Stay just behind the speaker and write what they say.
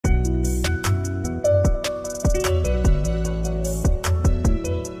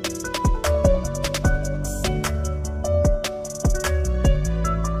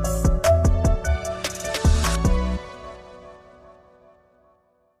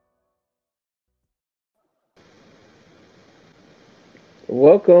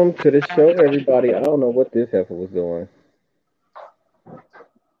Welcome to the show, everybody. I don't know what this heifer was doing.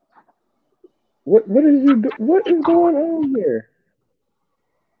 What is you? What is going on here?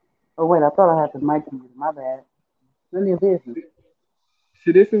 Oh wait, I thought I had the mic muted. My bad. None of your business.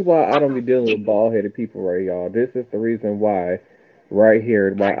 See, this is why I don't be dealing with bald headed people, right, y'all. This is the reason why, right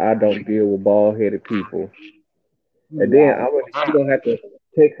here, why I don't deal with bald headed people. And then Yeah. she gonna have to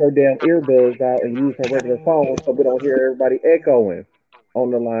take her damn earbuds out and use her regular phone so we don't hear everybody echoing on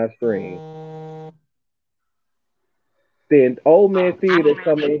the live stream. Then old man theater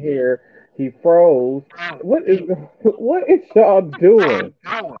come in here, he froze. What is what is y'all doing?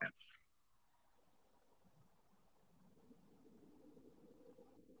 I'm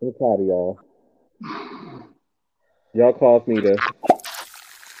tired of y'all. Y'all caused me to.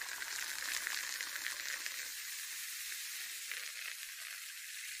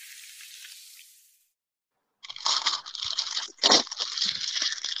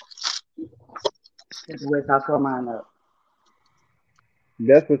 Just wait till I put mine up.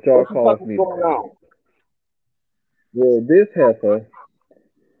 That's what y'all What the fuck caused is me to going do. on? Well, this heifer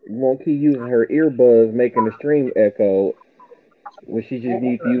won't keep using her earbuds, making the stream echo when she just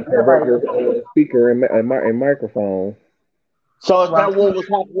needs to use her Nobody. regular speaker and microphone. So is Well, that what was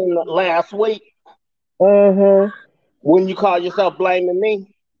happening last week Uh huh. when you call yourself blaming me?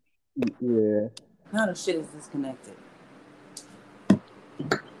 Yeah, now the shit is disconnected. that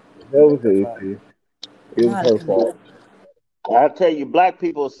was What the the fuck? issue. It was Now the her connect. fault. I tell you, black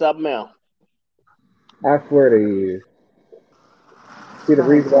people is something else. I swear they is. She the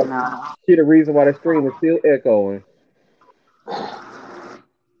Go ahead, reason why. sit down. She the reason why the stream is still echoing.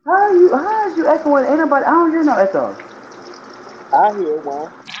 How are you? How is you echoing? Ain't nobody. I don't hear no echo. I hear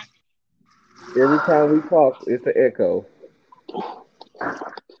one. Every time we talk, it's an echo.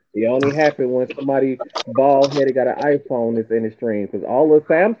 It only happen when somebody bald headed got an iPhone that's in the stream. Because all the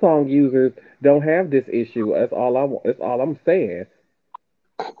Samsung users don't have this issue. That's all I want. That's all I'm saying.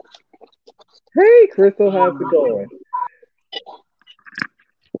 Hey, Crystal, how's it going?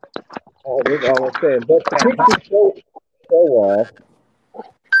 Oh, that's all I'm saying. But to kick the show off,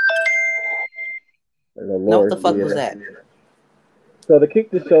 the No, what Lord, the fuck was yeah. that? So to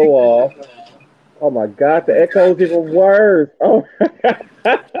kick the show off, oh my God, the echo's even worse. Oh my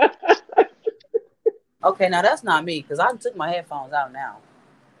God. Okay, now that's not me because I took my headphones out now.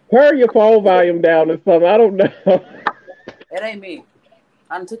 Turn your phone volume down or something. I don't know. It ain't me.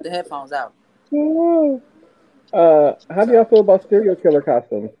 I done took the headphones out. How do y'all feel about serial killer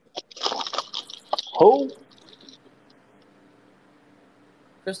costumes? Who?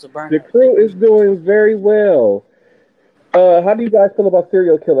 Crystal burn The her. crew is doing very well. How do you guys feel about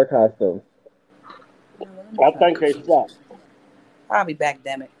serial killer costumes? You know what, let me I turn think they this shit. suck. I'll be back,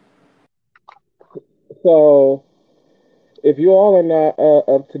 damn it. So, if you all are not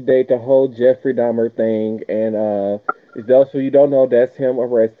up to date, the whole Jeffrey Dahmer thing, and those of you don't know, that's him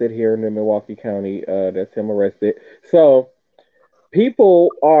arrested here in the Milwaukee County. That's him arrested. So, people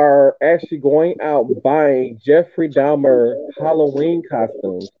are actually going out buying Jeffrey Dahmer Halloween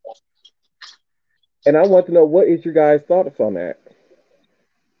costumes, and I want to know what is your guys' thoughts on that?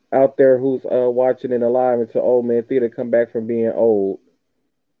 Out there who's watching and alive until Old Man Theater come back from being old.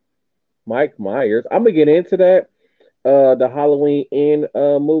 Mike Myers. I'm gonna get into that. The Halloween End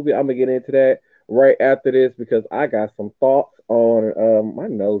movie. I'm gonna get into that right after this because I got some thoughts on. My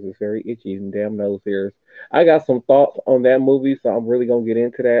nose is very itchy and damn nose hairs. I got some thoughts on that movie, so I'm really gonna get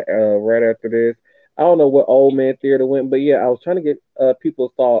into that right after this. I don't know what Old Man Theater went, but yeah, I was trying to get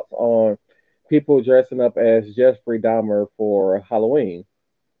people's thoughts on people dressing up as Jeffrey Dahmer for Halloween.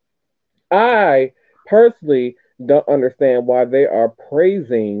 I personally don't understand why they are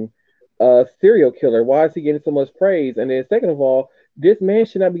praising a serial killer. Why is he getting so much praise? And then second of all, this man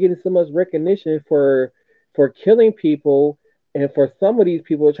should not be getting so much recognition for killing people and for some of these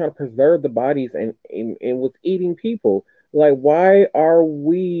people are trying to preserve the bodies and was eating people. Like why are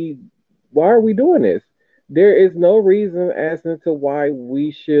we doing this? There is no reason as to why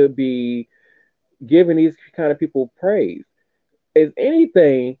we should be giving these kind of people praise. If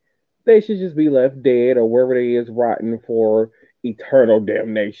anything, they should just be left dead or wherever they is rotting for eternal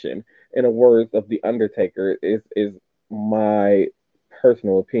damnation. In the words of the Undertaker, is my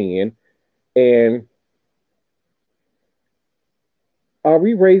personal opinion. And are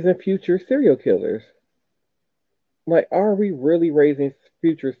we raising future serial killers? Like, are we really raising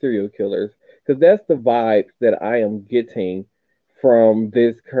future serial killers? Because that's the vibe that I am getting from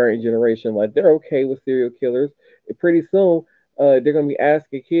this current generation. Like, they're okay with serial killers. Pretty soon, they're gonna be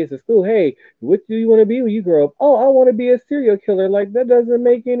asking kids at school, "Hey, what do you want to be when you grow up?" "Oh, I want to be a serial killer." Like, that doesn't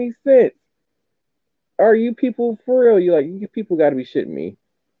make any sense. are you people for real? You people got to be shitting me.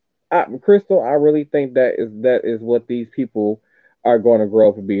 Crystal, I really think that is what these people are going to grow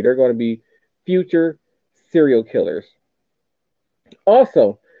up to be. They're going to be future serial killers.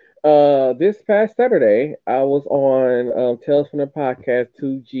 Also, this past Saturday, I was on Tales from the Podcast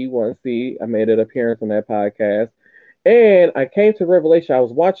 2G1C. I made an appearance on that podcast. And I came to revelation. I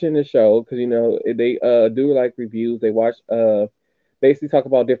was watching the show because they do like reviews. They watch basically talk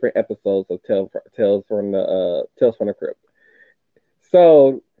about different episodes of Tales from the Crypt.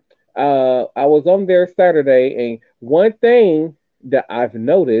 So I was on there Saturday, and one thing that I've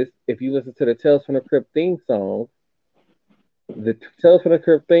noticed, if you listen to the Tales from the Crypt theme song, the Tales from the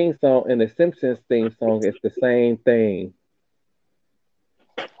Crypt theme song and the Simpsons theme song is the same thing.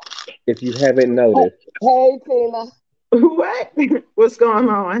 If you haven't noticed, Hey, Tina. What? What's going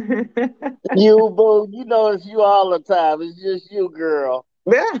on? You, boo. You know it's you all the time. It's just you, girl.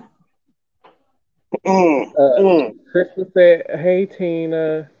 Yeah. Crystal said, "Hey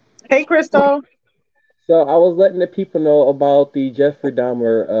Tina." Hey, Crystal. So I was letting the people know about the Jeffrey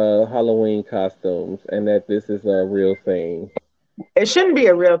Dahmer Halloween costumes and that this is a real thing. It shouldn't be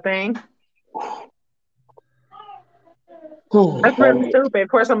a real thing. That's really stupid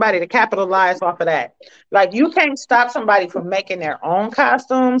for somebody to capitalize off of that. Like, you can't stop somebody from making their own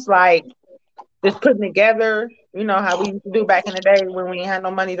costumes, like just putting together, you know, how we used to do back in the day when we had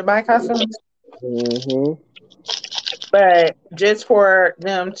no money to buy costumes. hmm But just for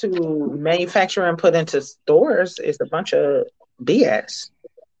them to manufacture and put into stores is a bunch of BS.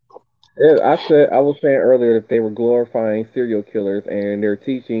 Yeah, I was saying earlier that they were glorifying serial killers and they're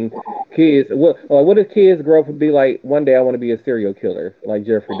teaching kids what if kids grow up and be like, one day I want to be a serial killer like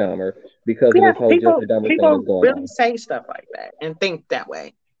Jeffrey Dahmer because of Yeah, this whole people Jeffrey Dahmer thing people that's going really on. say stuff like that and think that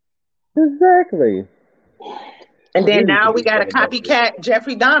way. Exactly. And then We need to now we do got a something about this. copycat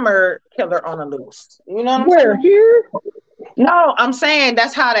Jeffrey Dahmer killer on the loose. You know what I'm Where saying? here? No, I'm saying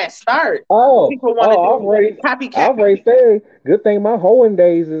that's how that starts. Oh, People want to oh, do copycat. I've already said. Good thing my hoeing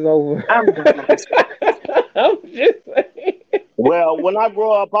days is over. I'm done. I'm just saying. Well, when I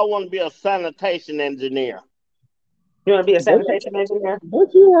grow up, I want to be a sanitation engineer. You want to be a Don't you, sanitation engineer?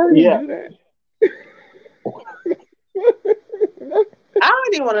 don't you already Yeah. do that? I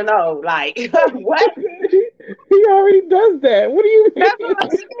don't even want to know. Like, what? He already does that. What do you That's mean? what I'm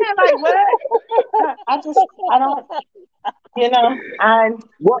saying. Like, what? I don't, you know,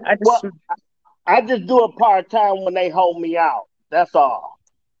 What? I What? just, I just do it part time when they hold me out. That's all.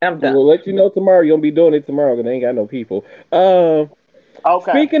 I'm done. We'll let you know tomorrow. You'll be doing it tomorrow because they ain't got no people.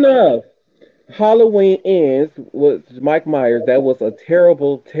 Okay. Speaking of Halloween Ends with Mike Myers, that was a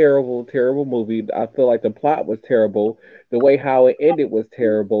terrible, terrible, terrible movie. I feel like the plot was terrible. The way how it ended was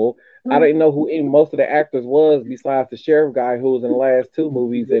terrible. I didn't know who any, most of the actors was besides the sheriff guy who was in the last two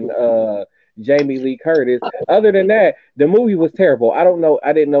movies and Jamie Lee Curtis. Other than that, the movie was terrible. I don't know.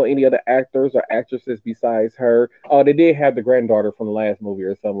 I didn't know any other actors or actresses besides her. Oh, they did have the granddaughter from the last movie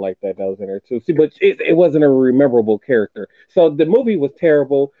or something like that was in there too. See, but it wasn't a rememberable character. So the movie was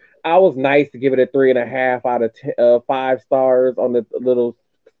terrible. I was nice to give it a 3.5 out of 5 stars on the little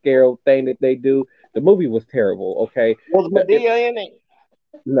scale thing that they do. The movie was terrible. Okay, Was Medea in it?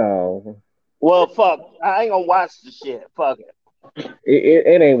 no, Well, fuck. I ain't gonna watch the shit. Fuck it.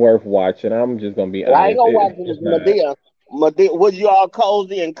 it ain't worth watching. I'm just gonna be I ain't honest. gonna watch it. It's not. Medea. Medea. Was you all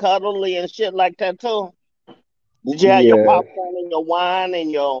cozy and cuddly and shit like that too? Did you have your Yeah. popcorn and your wine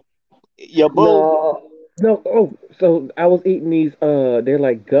and your boo? No. No. Oh, so I was eating these. They're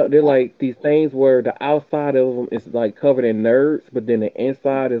like these things where the outside of them is like covered in nerds, but then the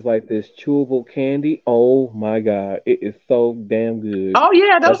inside is like this chewable candy. Oh my god, it is so damn good. Oh,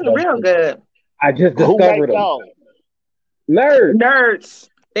 yeah, That's those are what real good. I just Who make discovered them. those? Nerds. Nerds.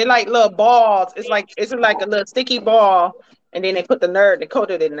 They like little balls. It's like a little sticky ball, and then they put the nerd, they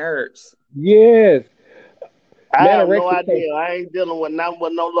coated in nerds. Yes. I have no Manorexic case. idea. I ain't dealing with nothing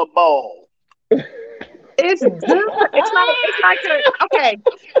with no little ball. It's good.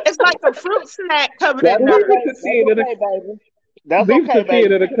 It's like a fruit snack covered in That's Leave nerds. it okay. to see That's it in okay, baby. That's leave it okay, to see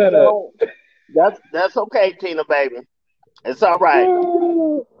it baby. in a cut up. That's okay, Tina, baby. It's all right.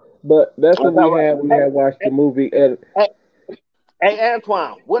 But that's It's what all we right. had when we had watched the movie. And Hey, hey,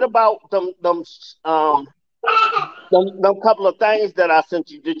 Antoine, what about them couple of things that I sent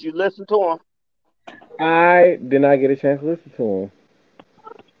you? Did you listen to them? I did not get a chance to listen to him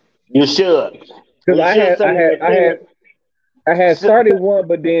You should. because You should send them to Tina. I had S- started one,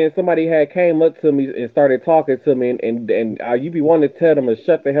 but then somebody had came up to me and started talking to me, and you be wanting to tell them to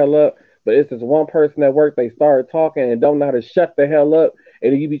shut the hell up, but it's this one person at work. They started talking and don't know how to shut the hell up,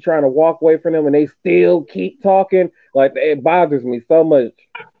 and you be trying to walk away from them, and they still keep talking. Like it bothers me so much.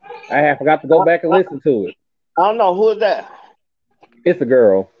 I forgot to go I, back and I, listen to it. I don't know who is that. It's a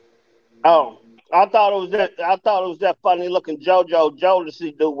girl. Oh, I thought it was that. I thought it was that funny looking JoJo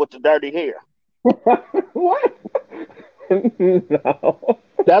Jodeci dude with the dirty hair. What? No.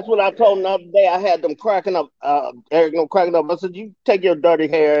 That's what I told him the other day. I had them cracking up. Eric, them cracking up. I said, "You take your dirty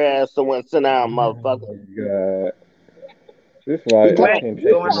hair ass somewhere and sit down, Oh motherfucker." my god. This is why He I told Right. can't me, take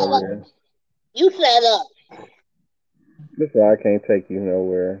 "You you Going shut up. on. nowhere. You shut up." This is why I can't take you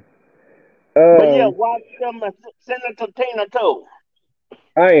nowhere. But yeah, Um, watch them and send it to Tina too.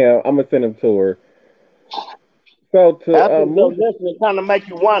 I am. I'm gonna send him to her. So After move just listening, kind of make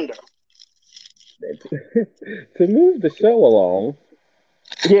you wonder. to move the show along.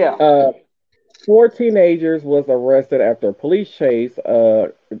 Yeah. Uh, Four teenagers was arrested after a police chase.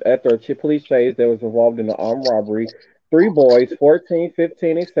 Police chase that was involved in an armed robbery. Three boys, 14,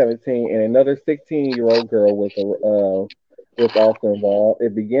 15, and 17, and another 16-year-old girl was also involved.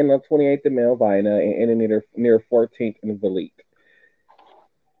 It began on 28th in Melvina and ended near 14th in Valete.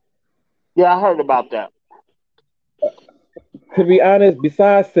 Yeah, I heard about that. To be honest,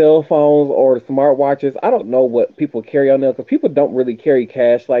 besides cell phones or smartwatches, I don't know what people carry on them because people don't really carry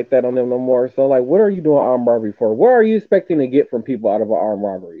cash like that on them no more. So, like, what are you doing armed robbery for? What are you expecting to get from people out of an armed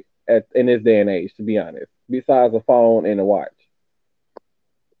robbery in this day and age? To be honest, besides a phone and a watch,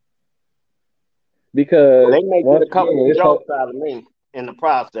 because They may get once a again, couple of it's so. jokes out of me in the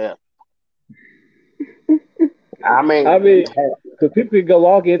process. I I mean, mean, because people can go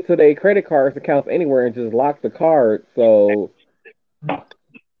log into their credit cards accounts anywhere and just lock the card. So,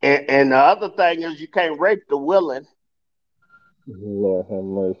 and the other thing is you can't rape the willing. Lord have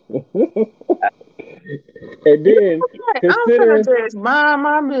mercy. And then I'm gonna consider just mind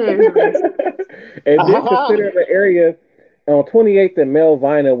my business. and then consider the area on 28th and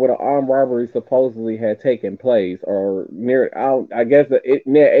Melvina where the armed robbery supposedly had taken place, or near. I guess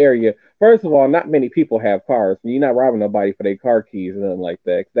in that area. First of all, not many people have cars. You're not robbing nobody for their car keys and nothing like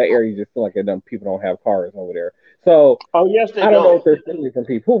that. That area just feel like people don't have cars over there. So Oh yes, they I don't know if do. they're stealing from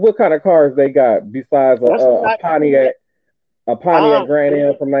people. What kind of cars they got besides That's a uh, Pontiac Grand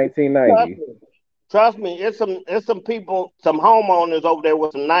Am from trust 1990? me. Trust me, it's some people, some homeowners over there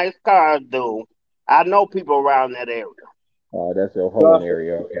with some nice cars, dude. I know people around that area. Oh, that's your holding Trust me.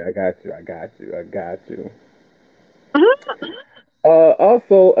 area. Okay, I got you. I got you. I got you. Mhm.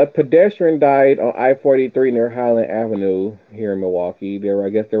 Also, a pedestrian died on I-43 near Highland Avenue here in Milwaukee. I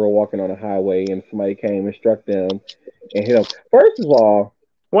guess they were walking on a highway and somebody came and struck them and hit them. First of all,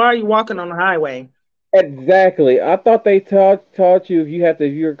 Why are you walking on the highway? exactly. I thought they taught you if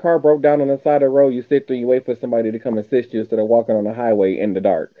your car broke down on the side of the road, you sit there, you wait for somebody to come assist you instead of walking on the highway in the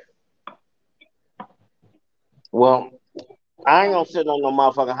dark. Well, I ain't gonna sit on no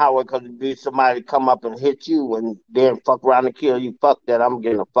motherfucking highway because it be somebody come up and hit you and then fuck around and kill you. Fuck that. I'm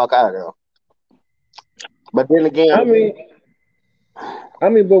getting the fuck out of there. But then I again, mean,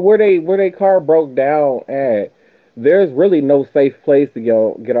 but where they car broke down at, there's really no safe place to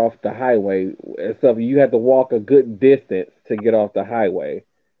get off the highway. So you have to walk a good distance to get off the highway.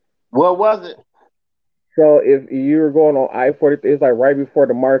 what was it? So if you're going on I-40, it's like right before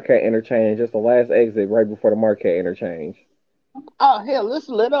the Marquette interchange. It's the last exit right before the Marquette interchange. Oh hell, it's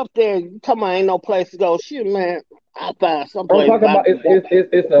lit up there. You talking about ain't no place to go? Shit, man. I find I'm someplace talking about about to go.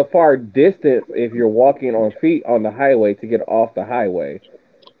 it's a far distance if you're walking on feet on the highway to get off the highway.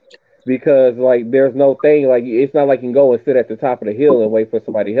 Because like there's no thing like it's not like you can go and sit at the top of the hill and wait for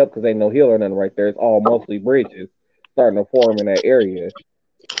somebody to help because ain't no hill or nothing right there. It's all mostly bridges starting to form in that area.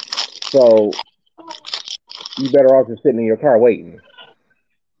 So you better off just sitting in your car waiting.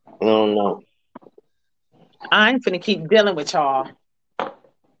 No, no. I ain't finna keep dealing with y'all.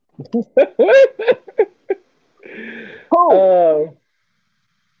 Who? um,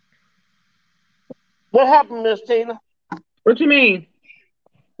 What happened, Miss Tina? What you mean?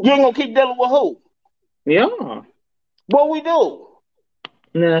 You ain't gonna keep dealing with who? Yeah, What we do?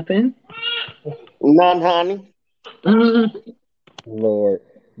 nothing. None, honey. Mhm. Lord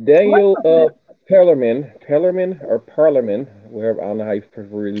What Daniel the Perlerman, wherever I don't know how you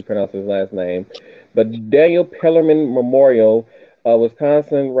really pronounce his last name, but Daniel Pellerman Memorial,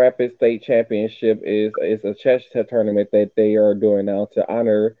 Wisconsin Rapid State Championship is a chess tournament that they are doing now to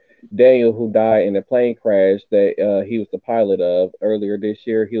honor Daniel, who died in a plane crash that he was the pilot of earlier this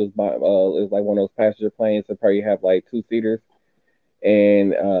year. He was it was like one of those passenger planes that probably have like two seaters,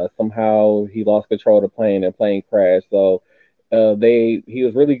 and somehow he lost control of the plane and plane crashed. So he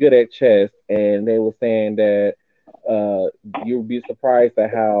was really good at chess, and they were saying that uh, you'll be surprised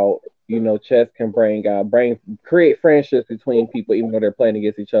at how chess can create friendships between people, even though they're playing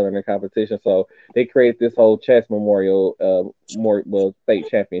against each other in a competition. So they create this whole chess memorial, state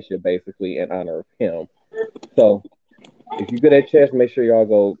championship basically in honor of him. So if you're good at chess, make sure y'all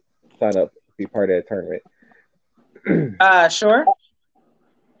go sign up, be part of that tournament. Sure.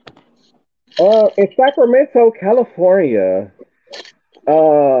 In Sacramento, California,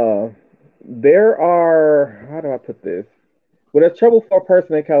 there are, how do I put this? With a trouble for a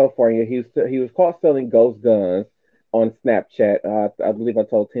person in California, he was caught selling ghost guns on Snapchat. I believe I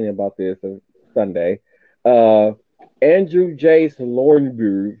told Tina about this on Sunday. Andrew Jace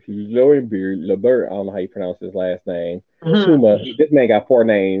Lambert, I don't know how you pronounce his last name. Tuma. This man got 4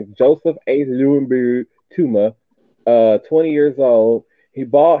 names. Joseph A. Lambert Tuma, 20 years old. He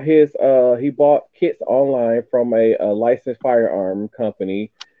bought kits online from a licensed firearm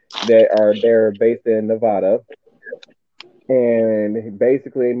company they're based in Nevada. And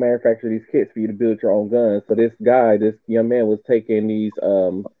basically they manufacture these kits for you to build your own guns. So this young man was taking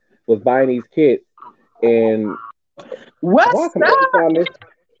was buying these kits, and how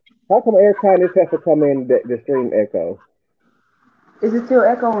come every time this has to come in the stream echo? Is it still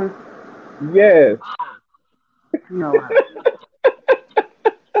echoing? Yes. No.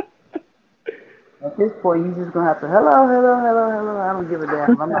 At this point, you just gonna have to hello. I don't give a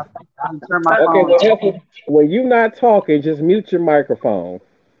damn. I'm gonna turn my phone off. When you're not talking, just mute your microphone.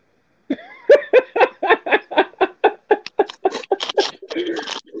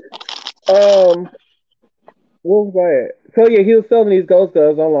 What was that? So yeah, he was selling these ghost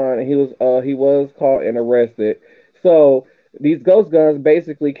guns online, and he was caught and arrested. So these ghost guns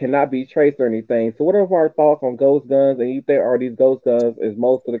basically cannot be traced or anything. So what are our thoughts on ghost guns? And you think are these ghost guns is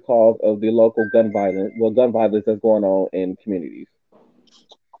most of the cause of the local gun violence? Well, gun violence that's going on in communities.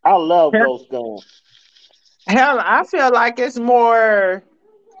 I love ghost guns. Hell, I feel like it's more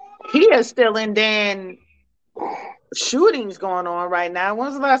here still in than shootings going on right now.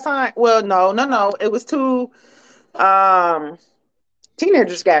 When's the last time? Well, no. It was 2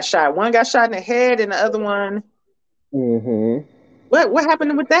 teenagers got shot. One got shot in the head, and the other one. Mm-hmm. What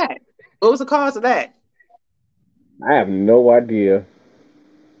happened with that? What was the cause of that? I have no idea.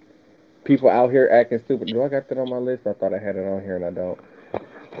 People out here acting stupid. Do I got that on my list? I thought I had it on here, and I don't.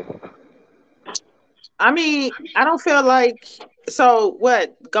 I mean, I don't feel like. So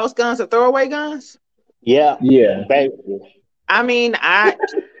what? Ghost guns are throwaway guns? Yeah. Basically. I mean, I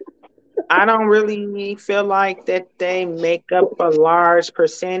don't really feel like that they make up a large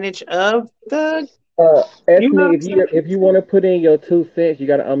percentage of the. Esme, if you want to put in your 2 cents, you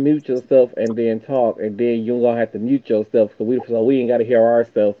got to unmute yourself and then talk, and then you're gonna have to mute yourself so we ain't got to hear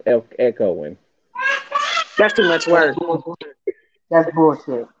ourselves echoing. That's too much work. That's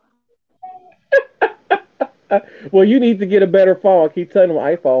bullshit. Well, you need to get a better phone. I keep telling them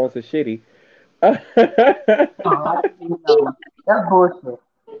iPhones are shitty. That's bullshit.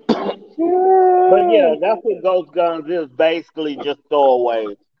 But yeah, that's what ghost guns is. Basically, just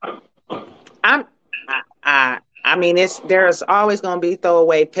throwaways. I mean, there's always going to be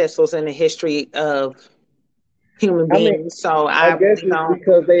throwaway pistols in the history of human beings. So I guess it's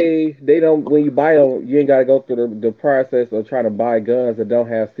because they don't. When you buy them, you ain't got to go through the process of trying to buy guns that don't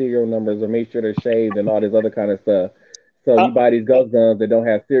have serial numbers or make sure they're shaved and all this other kind of stuff. So you buy these ghost guns that don't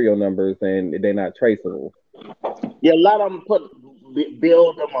have serial numbers and they're not traceable. Yeah, a lot of them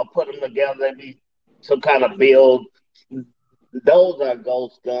build them or put them together. They be some kind of build. Those are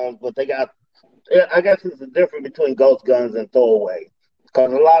ghost guns, but they got. I guess it's the difference between ghost guns and throwaways.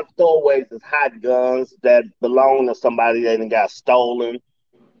 Because a lot of throwaways is hot guns that belong to somebody that got stolen.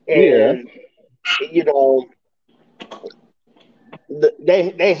 And,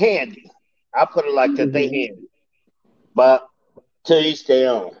 they handy. I put it like that, they handy. But to each their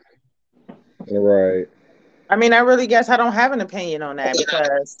own. Right. I mean, I really guess I don't have an opinion on that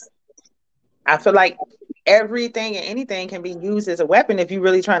because I feel like everything and anything can be used as a weapon if you're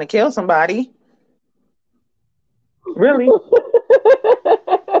really trying to kill somebody. Really?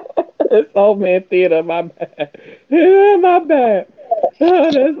 It's old man theater, my bad. Yeah, my bad.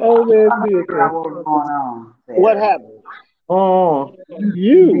 That's old man theater. What happened? Oh,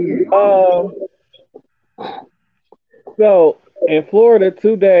 you. So in Florida,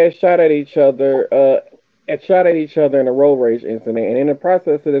 2 dads shot at each other in a road rage incident, and in the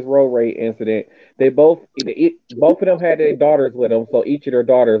process of this road rage incident, both of them had their daughters with them, so each of their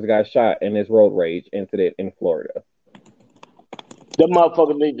daughters got shot in this road rage incident in Florida. The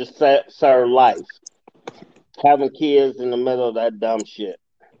motherfucker need to serve life. Having kids in the middle of that dumb shit.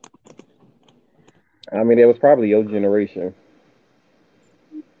 I mean, it was probably your generation.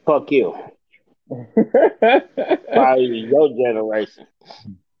 Fuck you. Probably your generation.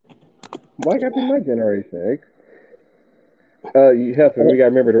 Why got to be my generation? You have to. We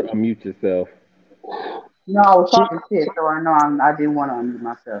gotta remember to unmute yourself. No, I was talking shit, so I know I didn't want to unmute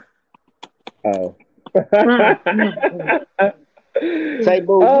myself. Oh. Say,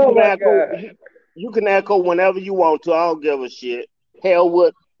 boo, Oh my god. you can echo whenever you want to. I don't give a shit. Hell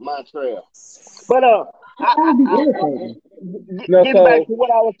with Montreal. But That would be irritating. No, getting back so to what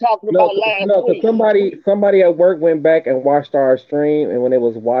I was talking about last no, week. somebody at work went back and watched our stream, and when they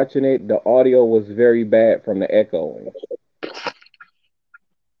was watching it, the audio was very bad from the echoing.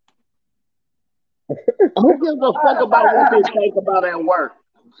 Who gives a fuck about what they think about at work?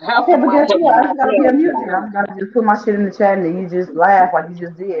 Half Okay, of but my guess what? I just gotta be fucking unmuted. I'm gonna just put my shit in the chat and then you just laugh like you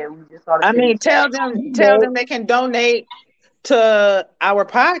just did. We just saw the I shit in mean, the chat. tell them they can donate to our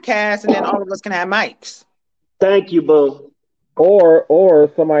podcast, and then all of us can have mics. Thank you, boo.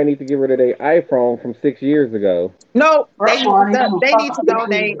 Or somebody needs to get rid of their iPhone from 6 years ago. No, First of all, I ain't gonna they fuck need to with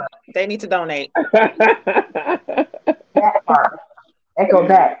donate. They need to donate. that part. Echo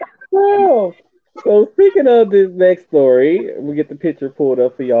that. Oh, so speaking of this next story, we get the picture pulled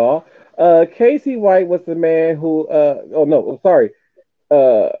up for y'all. Casey White was the man who. Oh no, sorry.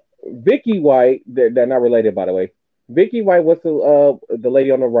 Vicky White. They're not related, by the way. Vicky White was the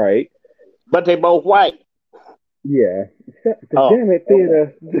lady on the right. But they both white. Yeah. Oh. Damn it,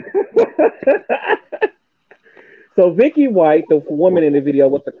 theater. So Vicky White, the woman in the video,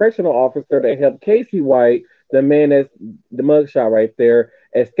 was the correctional officer that helped Casey White, the man that's the mugshot right there,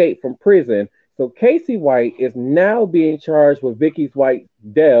 escape from prison. So Casey White is now being charged with Vicky White's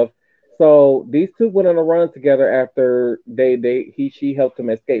death. So these two went on a run together after she helped him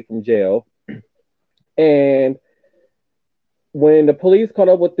escape from jail. And when the police caught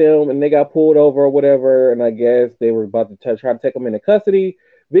up with them and they got pulled over or whatever, and I guess they were about to try to take them into custody,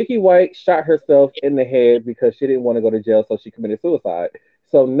 Vicky White shot herself in the head because she didn't want to go to jail, so she committed suicide.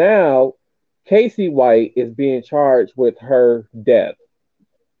 So now Casey White is being charged with her death.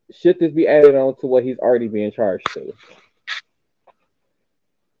 Should this be added on to what he's already being charged to?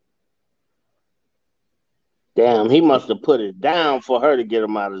 Damn, he must have put it down for her to get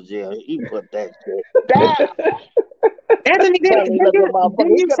him out of jail. He put that shit down. Anthony, didn't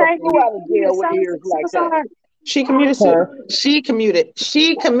you say he out of jail with ears like that? She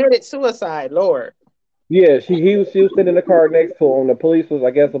committed suicide, Lord. Yeah, she was sitting in the car next to him. The police was,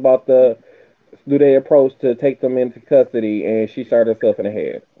 I guess, about to do their approach to take them into custody, and she shot herself in the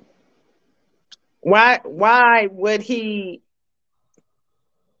head. Why would he?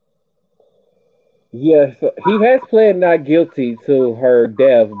 Yes, he has pled not guilty to her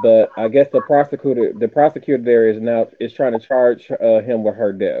death, but I guess the prosecutor there is trying to charge him with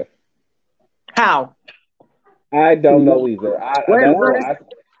her death. How? I don't know either. I don't know.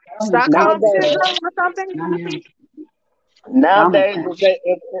 Stockholm syndrome or something? Nowadays,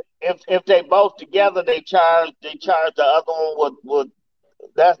 if they both together, they charge the other one with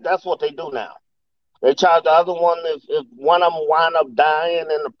that's what they do now. They charge the other one if one of them wind up dying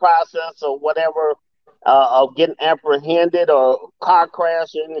in the process or whatever, of getting apprehended or car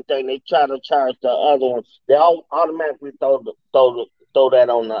crash or anything. They try to charge the other one. They all automatically throw that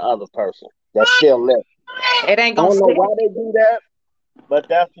on the other person that's still left. It ain't gonna I don't stick. know why they do that, but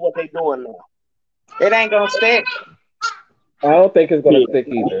that's what they doing now. It ain't gonna stick. I don't think it's gonna stick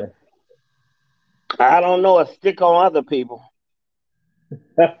either. I don't know. It stick on other people.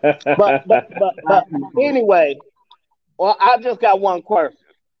 but anyway, well, I just got one question.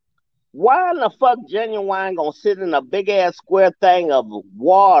 Why in the fuck Genuine gonna sit in a big ass square thing of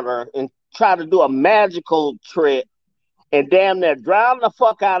water and try to do a magical trick and damn near drown the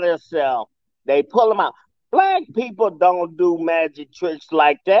fuck out of herself? They pull them out. Black people don't do magic tricks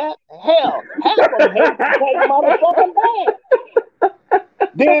like that. Hell, half of them hate to take motherfucking back.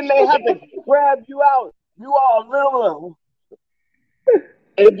 Then they have to grab you out. You all little.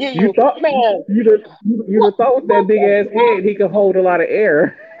 And give you thought, man. You thought with that big ass head he could hold a lot of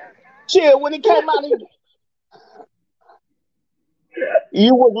air. Shit, when he came out,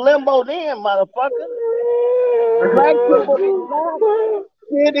 you was limbo then, motherfucker. Black people do not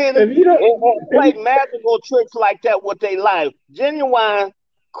sit in and play magical tricks like that with their life. Genuine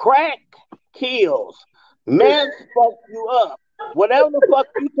crack kills. Men fuck you up. Whatever the fuck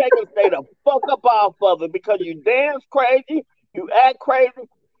you take and stay the fuck up off of it because you dance crazy, you act crazy,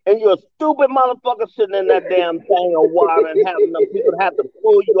 and you're a stupid motherfucker sitting in that damn thing of water and having them people have to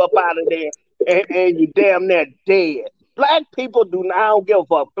pull you up out of there and you damn near dead. Black people do not, I don't give a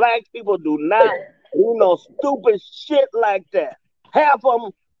fuck. Black people do not do no stupid shit like that. Half of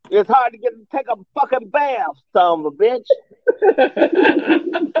them, it's hard to get to take a fucking bath, son of a bitch.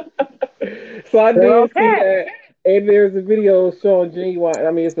 So I did see that. And there's a video showing Genuine.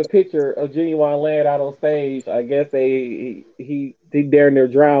 I mean, it's a picture of Genuine laying out on stage. I guess he darn near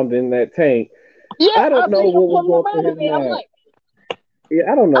drowned in that tank. Yeah, I I don't know see him what was putting them going out through of his there. mind.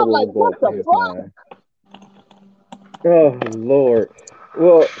 Yeah, I don't know I'm what like, was what going the through his fuck? mind. Oh Lord.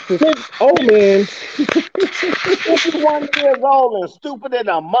 Well, this old man. 51 years old and stupid in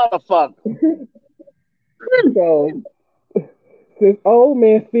a motherfucker. So this old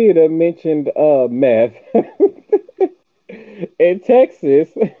man theater mentioned meth in Texas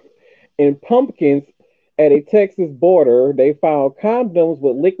in pumpkins at a Texas border. They found condoms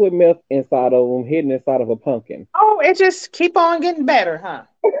with liquid meth inside of them, hidden inside of a pumpkin. Oh, it just keep on getting better, huh?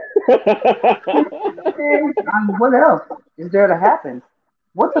 What else is there to happen?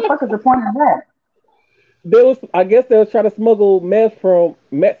 What the fuck is the point of that? I guess they was trying to smuggle meth from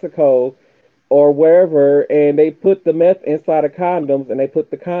Mexico or wherever, and they put the meth inside of condoms, and they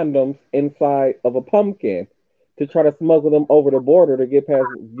put the condoms inside of a pumpkin to try to smuggle them over the border to get So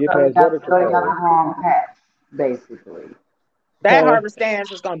you past got, border so you got control. the wrong patch, basically. That Huh? Harvest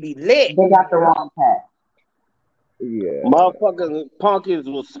Dance is gonna be lit. They got the wrong patch. Yeah. Motherfucking pumpkins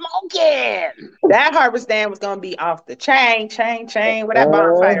was smoking. That Harvest Dance was gonna be off the chain, where that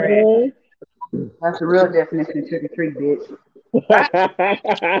bonfire at. Uh-huh. That's the real definition of trick or treat, bitch.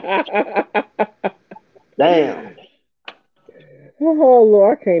 Damn. Oh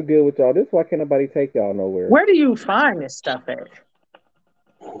Lord, I can't deal with y'all. This is why can't nobody take y'all nowhere. Where do you find this stuff at?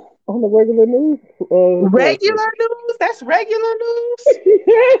 On the regular news sources. Regular news? That's regular news?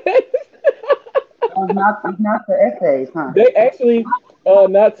 It's not the essays, huh? They actually,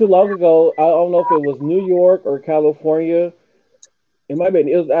 not too long ago, I don't know if it was New York or California. It might have been,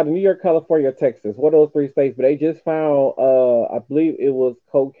 it was out of New York, California, or Texas, one of those three states. But they just found, I believe it was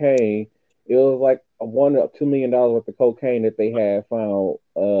cocaine. It was like $1 or $2 million worth of cocaine that they had found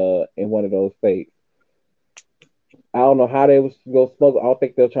in one of those states. I don't know how they was going to smuggle. I don't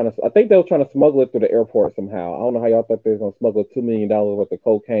think they were trying to. I think they were trying to smuggle it through the airport somehow. I don't know how y'all thought they were going to smuggle $2 million worth of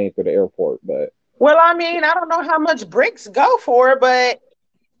cocaine through the airport, but Well, I mean, I don't know how much bricks go for, but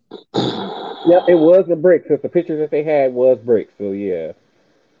yeah, it was a brick. Because the pictures that they had was bricks. So yeah,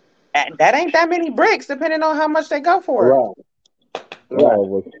 that ain't that many bricks, depending on how much they go for. Right. oh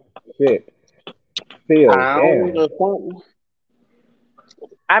well, shit. Still, Pound damn. or something.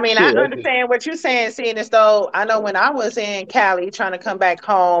 I mean, I Shit, that's just, understand what you're saying, seeing as though I know when I was in Cali trying to come back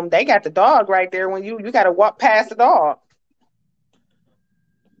home, they got the dog right there when you got to walk past the dog.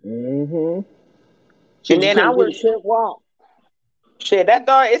 mm-hmm. And then I Get a was shit walk. shit that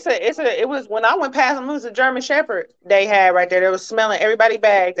dog. It was when I went past them. It was a German Shepherd they had right there. They was smelling everybody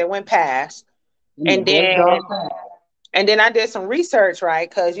bags that went past, and Big dog then I did some research, right?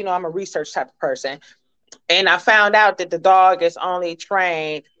 Because I'm a research type of person. And I found out that the dog is only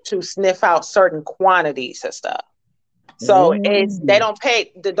trained to sniff out certain quantities of stuff. So they don't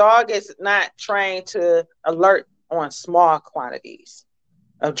pay. The dog is not trained to alert on small quantities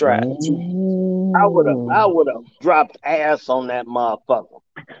of drugs. I would have dropped ass on that motherfucker.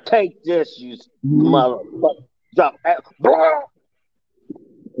 Take this, you motherfucker. Drop ass.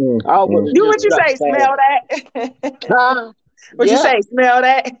 I would have You what just you dropped say? Smell that? Huh? What you say? Smell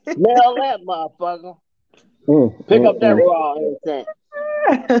that? Smell that motherfucker. Pick up that raw incense.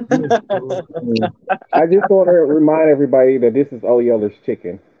 I just want to remind everybody that this is O Yeller's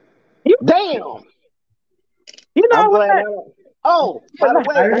chicken. Damn. You know I'm what? glad. Oh, by the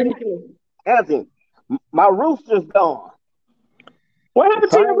way, Anthony, my rooster's gone. What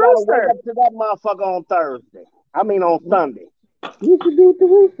happened So to I your ain't gotta wake rooster? up to that motherfucker on Thursday. I mean on Sunday. What you do with the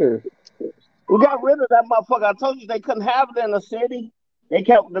roosters? We got rid of that motherfucker. I told you they couldn't have it in the city.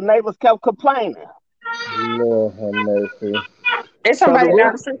 The neighbors kept complaining. Lord have mercy. There's So somebody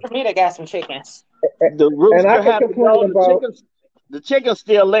down the street from me that got some chickens. the And I rooster can had to complain go. about. The chicken's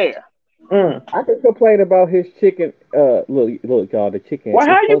still there. I can complain about his chicken. Look, y'all. The chicken Well, is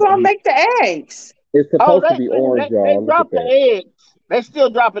how you supposed to gonna be. make the eggs? It's Oh, supposed to be orange, they y'all. Look at dropped the that. eggs. They still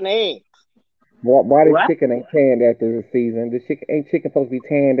dropping the eggs. Why this What? chicken ain't tanned after the season? This chicken supposed to be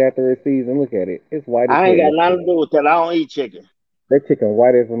tanned after the season? Look at it. It's white as I ain't got hell. nothing to do with that. I don't eat chicken. That chicken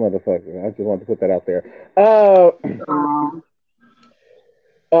white as a motherfucker. I just want to put that out there.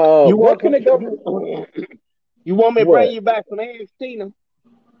 What can it go? You want me to What? bring you back some eggs, Tina?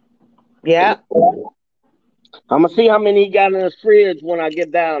 Yeah. I'm gonna see how many he got in his fridge when I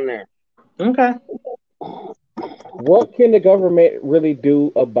get down there. Okay. What can the government really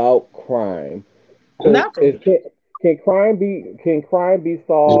do about crime? Nothing. Can crime be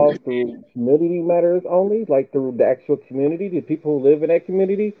solved through community matters only, like through the actual community, the people who live in that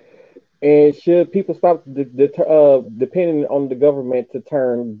community? And should people stop depending on the government to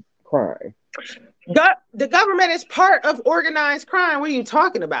turn crime? The government is part of organized crime. What are you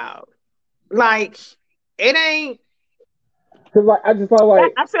talking about? Like, it ain't. Because like I just felt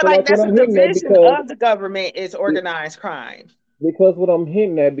like I feel so like like what that's a I'm hitting at division because of the government is organized crime. what I'm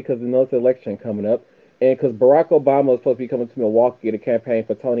hinting at because the next election coming up, and because Barack Obama is supposed to be coming to Milwaukee to campaign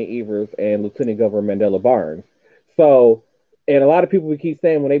for Tony Evers and Lieutenant Governor Mandela Barnes. So, and a lot of people we keep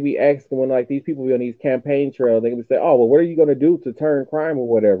saying when they be asking when like these people be on these campaign trails, they can be say, "Oh, well, what are you going to do to turn crime or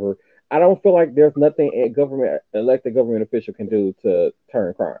whatever?" I don't feel like there's nothing a government elected government official can do to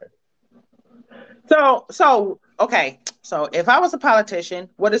turn crime. So okay. So if I was a politician,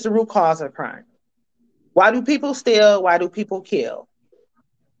 what is the root cause of crime? Why do people steal? Why do people kill?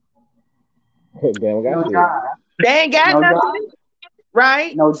 Damn, I No got shit. job. They ain't got No job. nothing,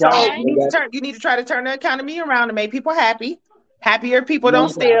 right? No So job. you need to try to turn the economy around and make people happy. Happier people No don't job.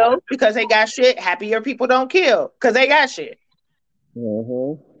 steal because they got shit. Happier people don't kill because they got shit.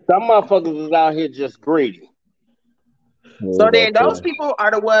 Mm-hmm. Some motherfuckers is out here just greedy. So then those Okay. people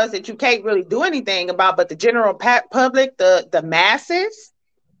are the ones that you can't really do anything about, but the general public, the masses,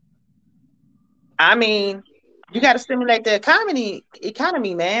 I mean, you got to stimulate the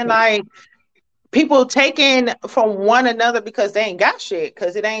economy, man. Like people taking from one another because they ain't got shit,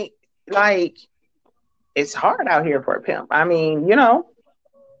 because it ain't like it's hard out here for a pimp. I mean,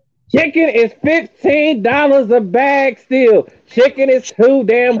 Chicken is $15 a bag still. Chicken is too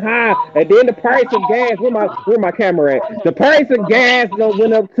damn high. And then the price of gas, where my camera at? The price of gas done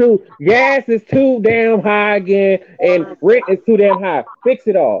went up too. Gas is too damn high again. And rent is too damn high. Fix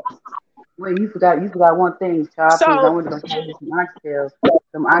it all. Wait, you forgot one thing, child. Please, I so went to go get you some oxtails.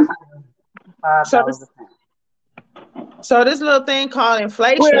 Some oxtails, so $5 this a pound. so this little thing called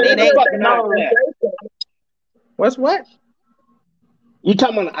Where inflation, the it ain't fucking ox no at? what's what? You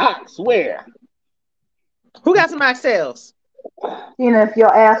talking about an ox? Where? Who got some oxtails? Tina, if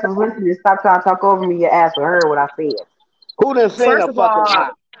your ass was listening, stop trying to talk over me. Your ass would heard what I said. Who done seen First a of fucking all,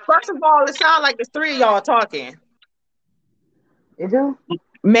 ox? it sounds like there's three of y'all talking, You do?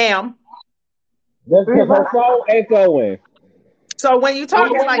 ma'am. That's Three because of us? her phone echoing. So when you Well,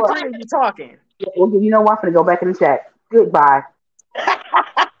 talk, it's guess like what? three of you talking. Well, you know what? I'm finna go back in the chat. Goodbye.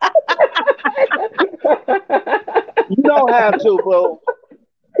 You don't have to, bro.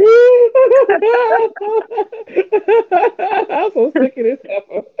 I'm so sick of this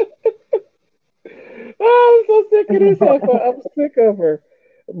heifer. Oh, I'm so sick of this heifer. I'm sick of her.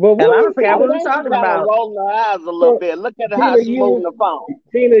 But And what I are don't we forget I what talking we think she talking kind of about. rolling her eyes a little so bit. Look at how Tina, she moving the phone.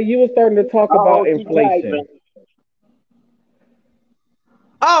 You was starting to talk Oh, about she typing. inflation.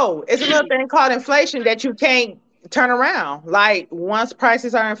 Oh, it's a little thing called inflation that you can't turn around. Like once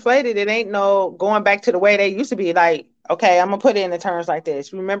prices are inflated, it ain't no going back to the way they used to be. Like, okay, I'm gonna put it in the terms like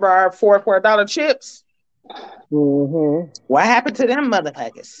this. Remember our $4 chips? Mm-hmm. What happened to them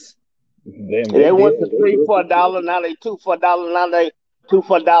motherfuckers? Damn, they They did. went to three for a dollar. Now they two for a dollar. Now they two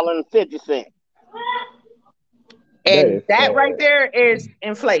for $1.50. That And is that right sad. there is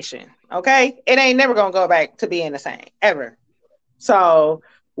inflation. Okay. It ain't never gonna go back to being the same ever. So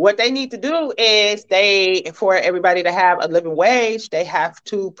what they need to do is for everybody to have a living wage, they have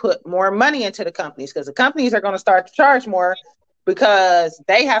to put more money into the companies because the companies are going to start to charge more because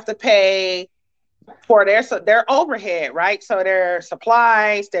they have to pay for their overhead, right? So their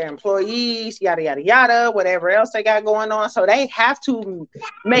supplies, their employees, yada yada yada, whatever else they got going on. So they have to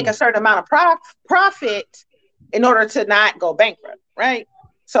make a certain amount of profit in order to not go bankrupt, right?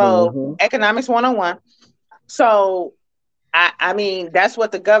 So Mm-hmm. economics 101. So I mean, that's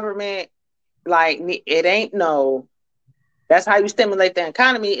what the government like. It ain't no. That's how you stimulate the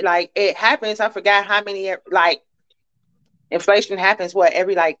economy. Like it happens. I forgot how many like inflation happens. What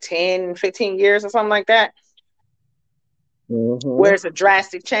every like 10, 15 years or something like that. Where Mm-hmm. it's a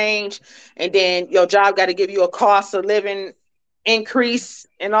drastic change, and then your job got to give you a cost of living increase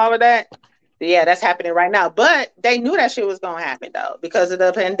and all of that. Yeah, that's happening right now. But they knew that shit was gonna happen though because of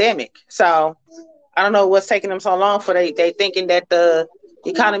the pandemic. So I don't know what's taking them so long for they thinking that the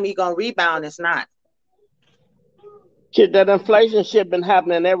economy gonna rebound. It's not. Shit, that inflation shit been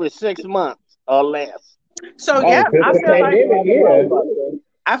happening every 6 months or less. So Oh, yeah, since I the feel like pandemic, yeah.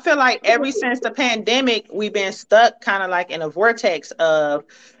 ever since the pandemic, we've been stuck kind of like in a vortex of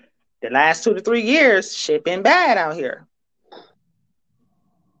the last 2 to 3 years. Shit been bad out here.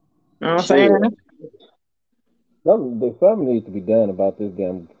 You know what I'm Shit. saying? Something needs to be done about this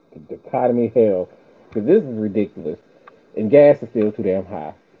damn dichotomy hell. Because this is ridiculous. And gas is still too damn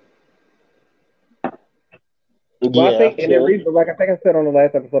high. Well, I Yeah, think, and the true. reason, like I think I said on the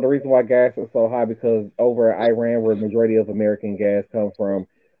last episode, the reason why gas is so high because over Iran, where the majority of American gas comes from,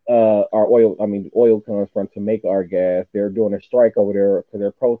 our oil. I mean, oil comes from to make our gas. They're doing a strike over there because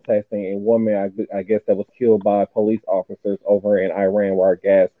they're protesting. And one man, I guess, that was killed by police officers over in Iran, where our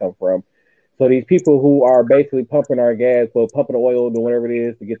gas come from. So these people who are basically pumping our gas, well, pumping the oil, doing whatever it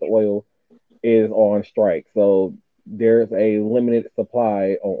is to get the oil, is on strike. So there's a limited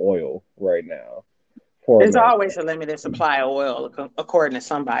supply on oil right now for There's America. always a limited supply of oil, according to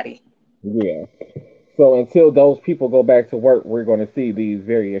somebody. Yeah. So until those people go back to work, we're going to see these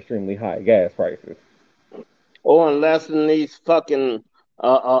very extremely high gas prices. Or unless in these fucking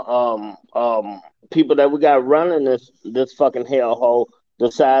people that we got running this fucking hellhole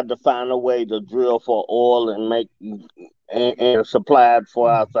decide to find a way to drill for oil and make and supply it for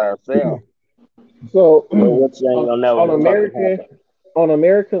us ourselves. So Which ain't gonna never on fucking American happen. on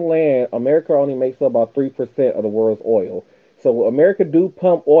American land, America only makes up about 3% of the world's oil. So America do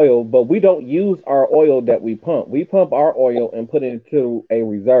pump oil, but we don't use our oil that we pump. We pump our oil and put it into a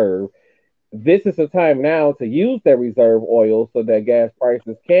reserve. This is the time now to use that reserve oil so that gas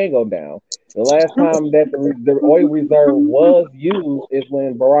prices can go down. The last time that the oil reserve was used is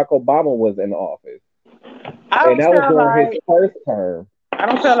when Barack Obama was in office, I and don't that was feel during his like first term. I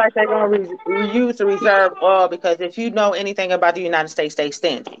don't feel like they're gonna reuse the reserve oil because if you know anything about the United States, they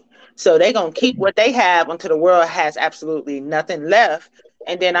stingy. So they're gonna keep what they have until the world has absolutely nothing left.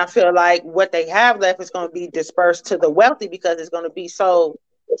 And then I feel like what they have left is gonna be dispersed to the wealthy because it's gonna be so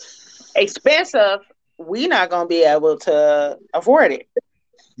expensive, we're not gonna be able to afford it.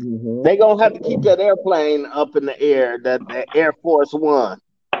 Hmm. They gonna have to keep that airplane up in the air, that Air Force One,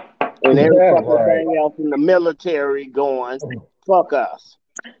 and every Yeah, fucking right. thing else in the military going. Fuck us.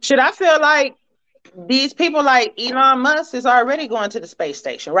 Should I feel like these people like Elon Musk is already going to the space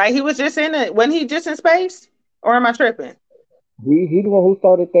station, right? He was just in it when he just in space, or am I tripping? He the one who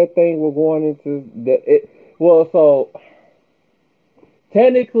started that thing. We're going into the it. Well, so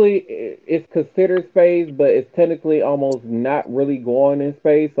technically it's considered space, but it's technically almost not really going in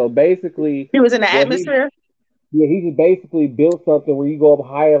space. So basically, He was in the what he atmosphere. yeah, he just basically built something where you go up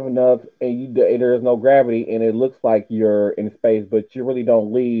high enough and and there's no gravity and it looks like you're in space, but you really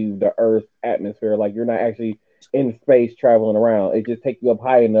don't leave the Earth's atmosphere. Like you're not actually in space traveling around. It just takes you up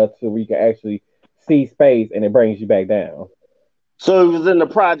high enough so we can actually see space and it brings you back down. So he was in the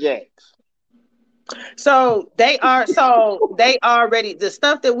projects. So they already the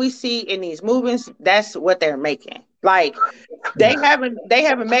stuff that we see in these movies, that's what they're making. Like they haven't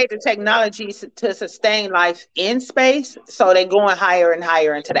made the technology to sustain life in space, so they're going higher and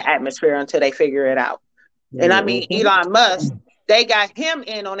higher into the atmosphere until they figure it out. And I mean Hmm. Elon Musk, they got him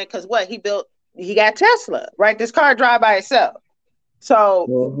in on it because what he built, he got Tesla, right? This car drive by itself.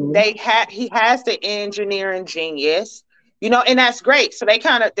 So Hmm. he has the engineering genius, and that's great. So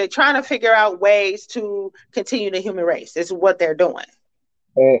they're trying to figure out ways to continue the human race. This is what they're doing.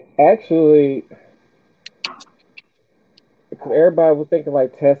 And actually, because everybody was thinking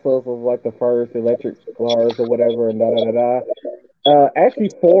like Teslas was like the first electric cars or whatever, and da da da da.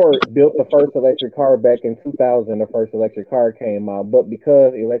 Actually, Ford built the first electric car back in 2000. The first electric car came out, but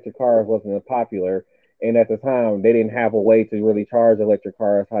because electric cars wasn't as popular, and at the time they didn't have a way to really charge electric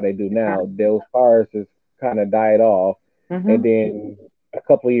cars how they do now, those cars just kind of died off. And Mm-hmm. then a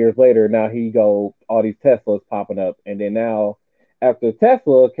couple of years later, now he go all these Teslas popping up, and then now after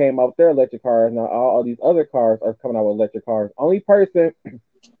Tesla came out with their electric cars, now all these other cars are coming out with electric cars. Only car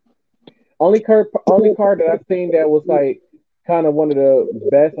that I've seen that was like kind of one of the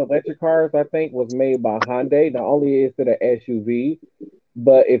best electric cars I think was made by Hyundai. Not only is it an SUV,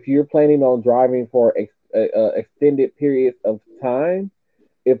 but if you're planning on driving for extended periods of time,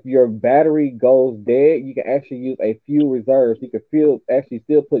 if your battery goes dead, you can actually use a fuel reserve. You can actually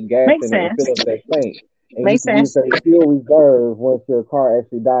still put gas Makes in it and sense. fill up that tank. And you Makes can use sense. that fuel reserve once your car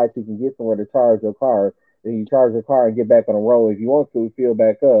actually dies. So you can get somewhere to charge your car. Then you charge your car and get back on the road. If you want to, fill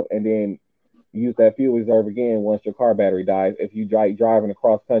back up, and then use that fuel reserve again once your car battery dies. If you driving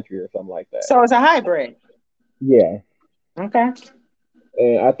across country or something like that. So it's a hybrid. Yeah, Okay.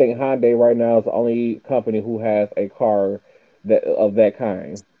 and I think Hyundai right now is the only company who has a car that of that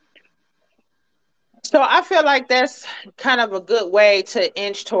kind. So I feel like that's kind of a good way to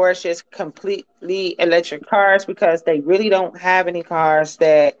inch towards just completely electric cars because they really don't have any cars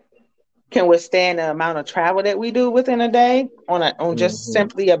that can withstand the amount of travel that we do within a day on just Hmm.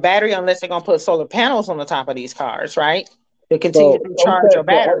 simply a battery, unless they're gonna put solar panels on the top of these cars, right? To continue So to charge your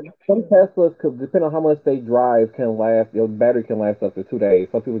battery. some Teslas could, depending on how much they drive, can last. Your battery can last up to 2 days.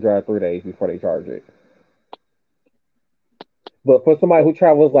 Some people drive 3 days before they charge it. But for somebody who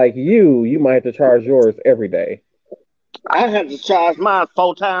travels like you might have to charge yours every day. I have to charge mine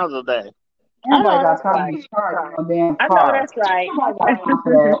 4 times a day. I Anybody know got that's time right. to be charging no damn I know car? that's right. Anybody got time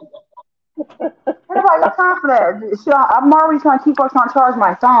for that? Anybody got time for that? Shit, I'm already trying to keep us trying to charge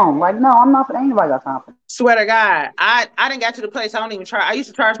my phone. Like, no, I'm not. Anybody got time for that? Swear to God, I didn't get to the place I don't even charge. I used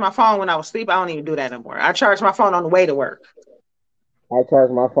to charge my phone when I was asleep. I don't even do that anymore. I charge my phone on the way to work. I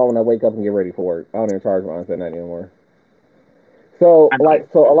charge my phone when I wake up and get ready for work. I don't even charge mine at night anymore. So,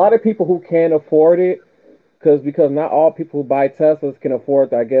 so a lot of people who can't afford it, because not all people who buy Teslas can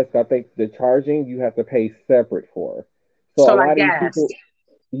afford. I guess I think the charging you have to pay separate for. So So a like lot of these gas. people,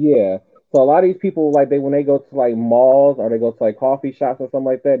 yeah. So a lot of these people, like when they go to like malls or they go to like coffee shops or something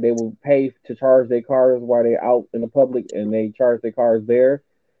like that, they will pay to charge their cars while they're out in the public, and they charge their cars there.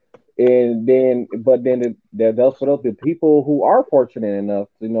 And then, but then those for those the people who are fortunate enough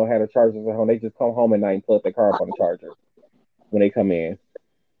to know how to charge at home, they just come home at night and plug their car up on the charger when they come in.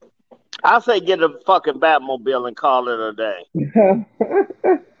 I say get a fucking Batmobile and call it a day.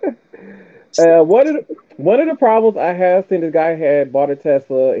 One of the problems I have seen, this guy had bought a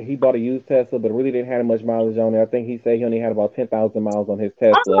Tesla. He bought a used Tesla, but really didn't have much mileage on it. I think he said he only had about 10,000 miles on his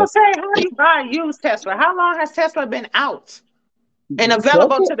I was Tesla. gonna say, how do you buy a used Tesla? How long has Tesla been out and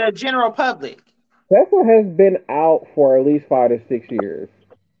available Tesla, to the general public? Tesla has been out for at least 5 to 6 years.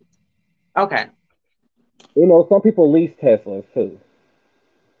 Okay. You know, some people lease Teslas too.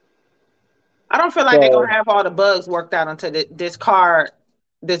 I don't feel like they're So, gonna have all the bugs worked out until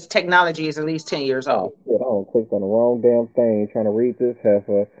this technology is at least 10 years oh old. shit, I don't clicked on the wrong damn thing trying to read this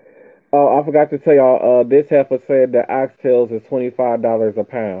heifer. Oh, I forgot to tell y'all, this heifer said the oxtails is $25 a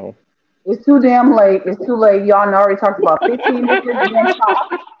pound. It's too damn late. It's too late. Y'all already talked about 15 different damn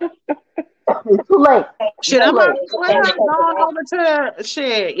shops. It's too late. It's Shit, too I'm late. on its way. I'm going over to the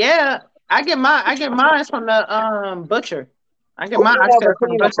shit. Yeah. I get mine from the butcher. I get Who my never oxtail from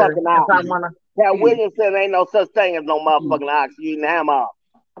the seen a butcher fucking if ox? I wanna. Cat Williams said ain't no such thing as no motherfucking ox. You eating ham off.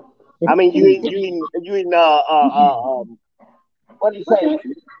 I mean, you eating what did he say?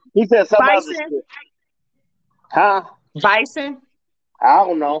 He said some other Bison. shit. Huh? Bison. I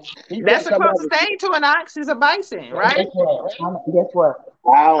don't know. He That's said the some other closest shit. thing to an ox is a bison, right? Guess what?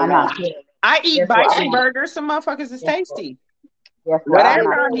 I don't I'm know. not sure. I eat Guess what? bison burgers. Some motherfuckers is tasty. Guess what? I'm Whatever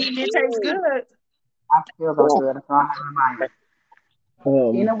not I'm sure. eating, it tastes good. I still go through it, so I'm not mine. You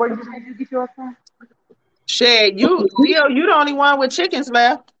Um, know where you said you get yours from? Shit, Leo, you the only one with chickens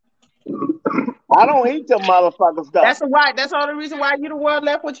left. I don't eat them motherfucker stuff. That's the only reason why you the one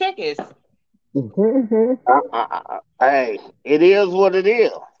left with chickens. Hey, it is what it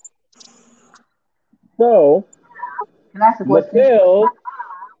is. so, Can I ask a question? Mattel,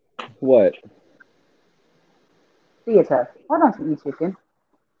 what? Theater. Why don't you eat chicken?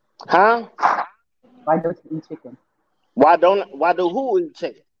 Huh? Why don't you eat chicken? Why do who eat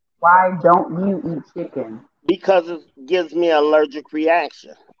chicken? Why don't you eat chicken? Because it gives me an allergic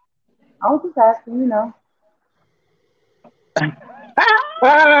reaction. I was just asking, you know.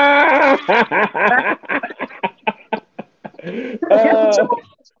 uh,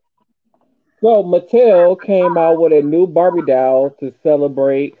 so Mattel came out with a new Barbie doll to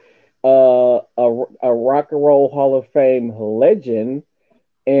celebrate a Rock and Roll Hall of Fame legend,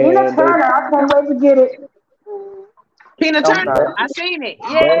 Tina and Turner, I can't wait to get it. Tina I'm Turner, sorry. I seen it.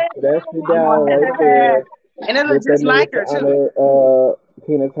 that's the I'm doll going to right there. And it They looked just made like it to her too. honor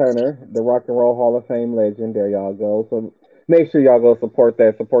Tina Turner, the Rock and Roll Hall of Fame legend. There y'all go. So make sure y'all go support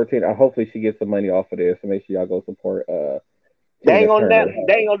that. Support Tina. Hopefully she gets some money off of this. So make sure y'all go support Tina Turner.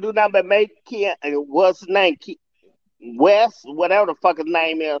 They ain't gonna do nothing but make what's his name? Wes, whatever the fuck his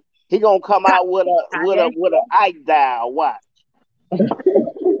name is. He gonna come out with a Ike dial. Watch.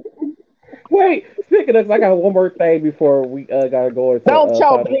 Wait, speaking of, I got one more thing before we gotta go into Don't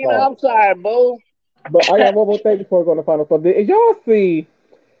choke, final Tina. thought. I'm sorry, boo. But I got one more thing before we go to final thought. Did y'all see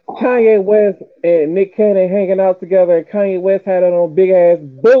Kanye West and Nick Cannon hanging out together, and Kanye West had on big ass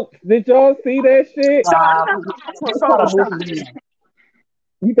boots? Did y'all see that shit? So I thought those were it's not a photoshopped. movie.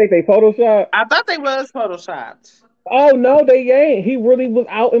 You think they photoshopped? I thought they was photoshopped. Oh no, they ain't. He really was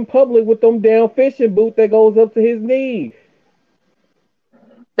out in public with them damn fishing boots that goes up to his knees.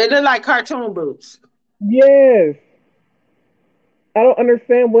 They look like cartoon boots. Yes. I don't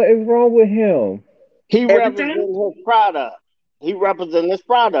understand what is wrong with him. He Everything. represents his product. He represents his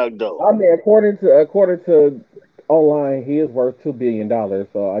product, though. I mean, according to online, he is worth $2 billion.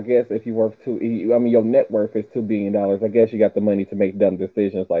 So I guess if you worth your net worth is $2 billion. I guess you got the money to make dumb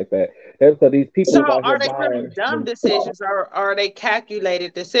decisions like that. That's so these people So who's out here are they really buying. dumb decisions, or are they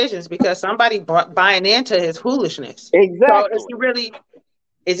calculated decisions? Because somebody buying into his foolishness. So Exactly.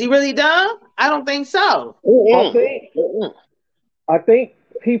 is he really dumb? I don't think so. I think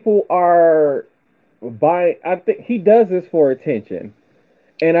people are buying. I think he does this for attention.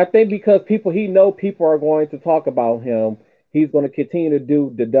 And I think because people are going to talk about him, he's going to continue to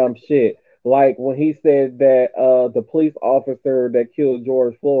do the dumb shit. Like when he said that the police officer that killed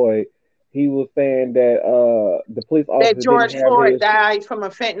George Floyd, he was saying that the police That officer didn't George have Floyd his. died from a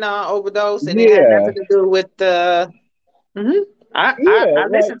fentanyl overdose, and it had Yeah, nothing to do with the. hmm I yeah,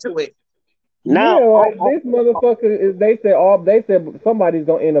 like listened to it. Now, yeah, like this motherfucker is. They said somebody's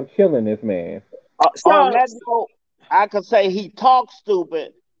gonna end up killing this man. on So that note, I could say he talks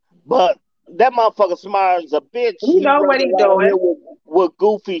stupid, but that motherfucker smart as a bitch. you He know run what he's around doing. here with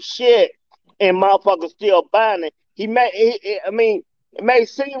goofy shit, and motherfuckers still buying it. I mean, it may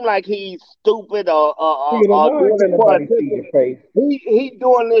seem like he's stupid You know or why doing can't it for nobody see attention. your face? He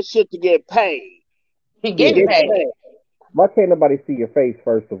doing this shit to get paid. He Yeah. getting paid. Why can't nobody see your face?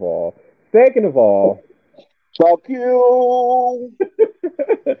 First of all, second of all, Fuck you.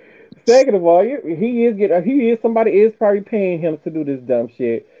 second of all, somebody is probably paying him to do this dumb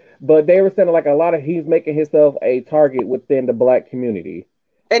shit. But they were saying like a lot of he's making himself a target within the black community.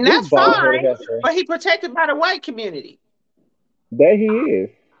 And This that's bald headed fine, heifer, but he protected by the white community. there he is.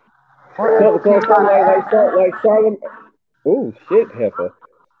 Where So else so can so find like Charlem. Oh shit, heifer.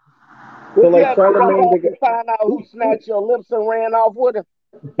 So Would you like have to jump Charlemagne off the and find out who snatched your lips and ran off with him?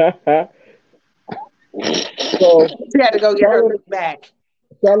 so She had to go get her Charlem, look back.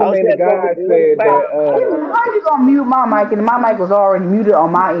 I was Charlemagne the just go get God the lips said back. that How you gonna mute my mic and my mic was already muted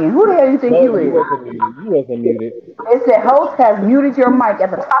on my end? Who the hell you think no, you you is? wasn't muted. You wasn't muted. It said host has muted your mic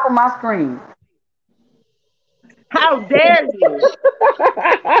at the top of my screen. How dare you?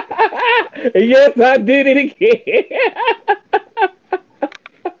 Yes, I did it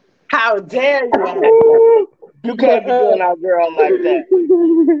How dare you ask that? again. You But can't be doing our girl like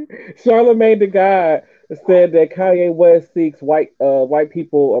that. Charlemagne the God said that Kanye West seeks white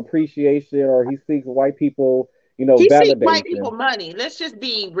people appreciation, or he seeks white people, He seek white people validation. money. Let's just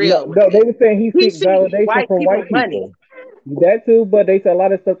be No, real with no, they it. were saying he He seeks seek validation white from people white money. people. That too, but they said a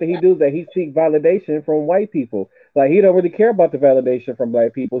lot of stuff that he does that he seek validation from white people. Like he don't really care about the validation from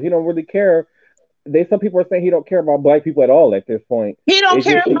black people. He don't really care. Some people are saying he don't care about black people at all at this point. He don't It's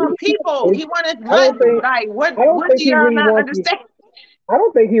care just about people. He wanted I don't money. think Like I don't what think do he y'all really not wants to. understand? I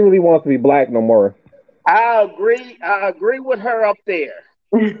don't think he really wants to be black no more. I agree. I agree with her up there.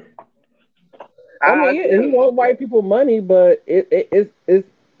 I I mean, yeah, he do. wants white people money, but it's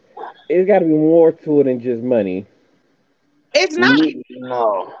got to be more to it than just money. It's not.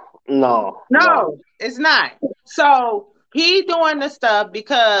 No, no, no. No, it's not. So he doing the stuff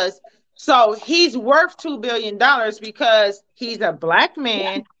because he's worth $2 billion because he's a black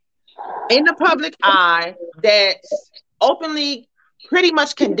man in the public eye that's openly pretty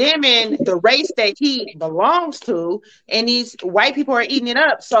much condemning the race that he belongs to, and these white people are eating it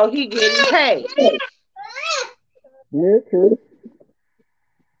up, so he getting paid. Yeah, true.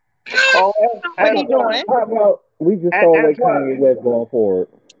 Oh, What he Antoine, doing? How about we just don't let Antoine, Kanye West going forward?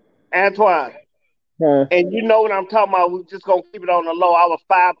 Antoine. Huh? And you know what I'm talking about. We're just gonna keep it on the low. I was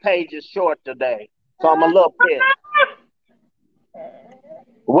 5 pages short today, so I'm a little pissed.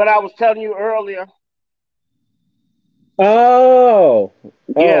 What I was telling you earlier, Oh,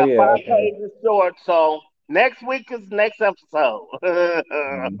 oh yeah, yeah, five okay. pages short. So next week is the next episode.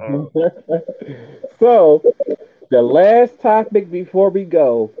 So the last topic before we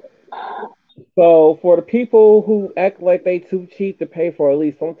go. So for the people who act like they too cheap to pay for at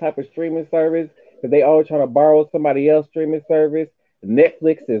least some type of streaming service, because they always trying to borrow somebody else's streaming service,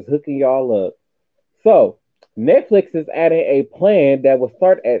 Netflix is hooking y'all up. So Netflix is adding a plan that will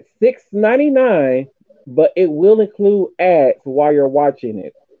start at $6.99, but it will include ads while you're watching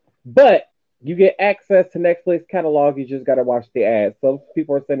it. But you get access to Netflix catalog. You just gotta watch the ads. Some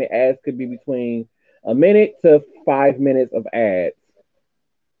people are saying the ads could be between a minute to 5 minutes of ads.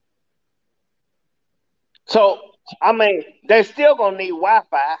 So I mean, they still gonna need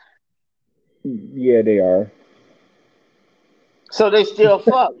Wi-Fi. Yeah, they are. So they still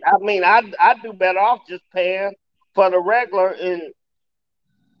fuck. I mean, I do better off just paying for the regular. And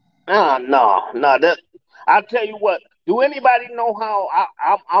no. That I tell you what. Do anybody know how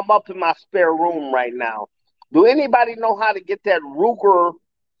I'm up in my spare room right now? Do anybody know how to get that Ruger?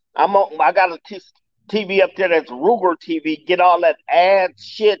 I got a TV up there that's Ruger TV. Get all that ad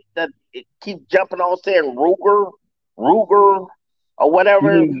shit that it keeps jumping on saying Ruger, or You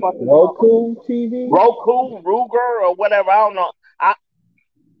whatever it's mean fucking called. Roku TV? Roku, Ruger, or whatever. I don't know.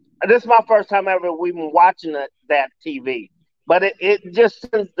 This is my first time ever we've been watching that TV, but it just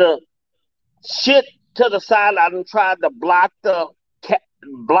sends the shit to the side. I done tried to block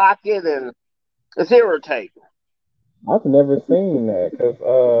it, and it's irritating. I've never seen that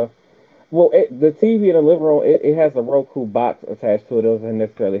because Well, the TV in the living room, it has a Roku box attached to it. It doesn't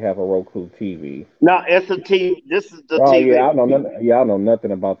necessarily have a Roku TV. No, it's a TV. This is the Oh yeah, TV. I know nothing. Yeah, I know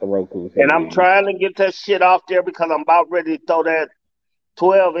nothing about the Roku And I'm TV. trying to get that shit off there because I'm about ready to throw that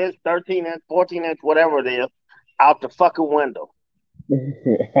 12 inch, 13 inch, 14 inch, whatever it is, out the fucking window.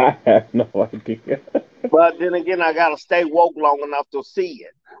 I have no idea. But then again, I gotta stay woke long enough to see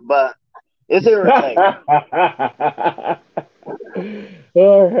it. But it's irritating.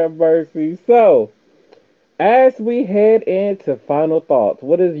 Lord have mercy. So, as we head into final thoughts,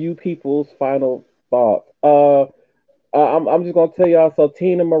 what is you people's final thoughts? I'm just gonna tell y'all. So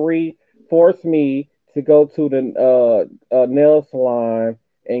Tina Marie forced me to go to the nail salon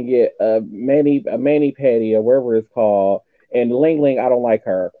and get a mani pedi or whatever it's called. And Ling Ling, I don't like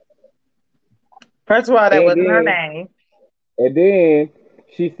her. First of all, that And wasn't her then name. and then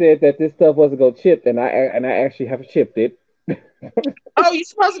she said that this stuff wasn't gonna chip, and I actually have chipped it. Oh, you're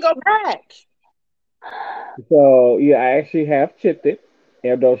supposed to go back. So yeah, I actually have chipped it.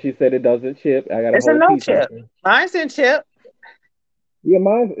 And though she said it doesn't chip, I got a It's a whole no piece right chip. there. Mine's in chip. Yeah,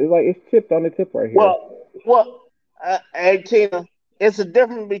 mine is like it's chipped on the tip right here. Well, hey Tina, it's a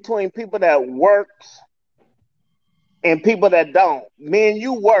difference between people that works and people that don't. Me and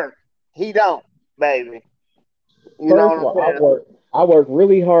you work, he don't, baby. You know First what of I'm all, saying? I worked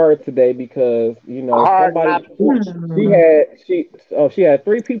really hard today because Hard somebody not to work. she had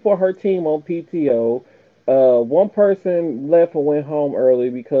three people on her team on PTO. One person left or went home early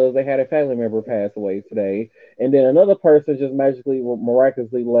because they had a family member pass away today, and then another person just magically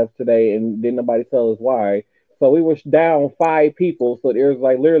miraculously left today, and didn't nobody tell us why. So we were down five people. So there was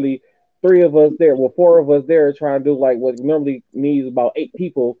like literally three of us there, well, four of us there trying to do like what normally needs about eight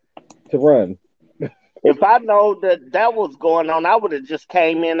people to run. If I know that that was going on, I would have just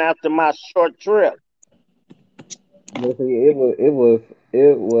came in after my short trip. You see,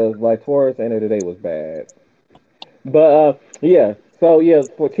 it was like towards the end of the day was bad. But yeah. So yeah,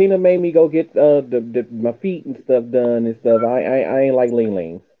 for Tina made me go get the my feet and stuff done and stuff. I ain't like Ling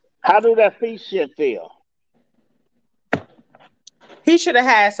Ling. How do that feet shit feel? He should have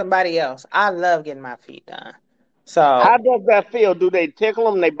had somebody else. I love getting my feet done. So How does that feel? Do they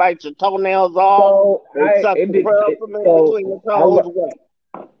tickle them? They bite your toenails off? So They I suck it the did crust it, from in so between the I toes? le- What?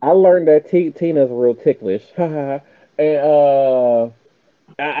 I learned that Tina's real ticklish, and it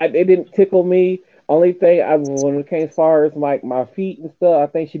didn't tickle me. Only thing when it came as far as like my feet and stuff, I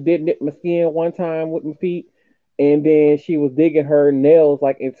think she did nip my skin one time with my feet, and then she was digging her nails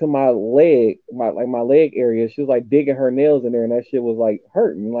like into my leg, my leg area. She was like digging her nails in there, and that shit was like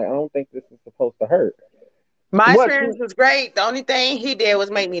hurting. Like I don't think this is supposed to hurt. my What? experience was great. The only thing he did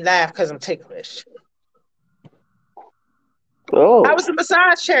was make me laugh because I'm ticklish. I Oh, was a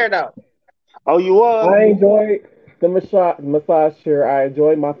massage chair though. oh, you was? I enjoyed the massage chair. I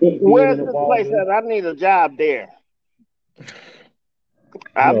enjoyed my feet being in Where's the this place water. at? I need a job there.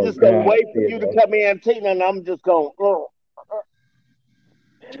 I'm Oh just gonna God, wait for you to yeah. come in, Tina, and I'm just gonna. What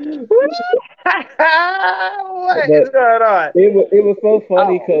is But going on? it was so funny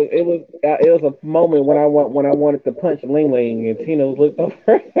Oh, because it was a moment when I wanted to punch Ling Ling and Tina was looked over.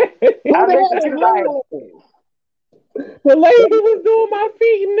 who I the looked hell at is you like, Lulu? The lady was doing my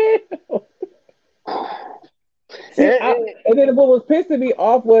feet now. Eh, eh, And then what was pissing me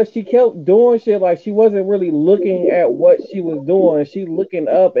off was she kept doing shit like she wasn't really looking at what she was doing. She looking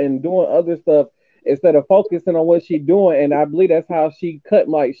up and doing other stuff instead of focusing on what she doing. And I believe that's how she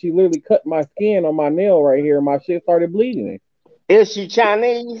literally cut my skin on my nail right here. My shit started bleeding. is she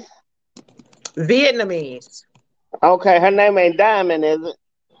Chinese? Vietnamese. Okay, her name ain't Diamond, is it?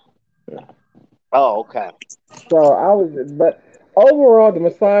 Oh, okay. So but overall, the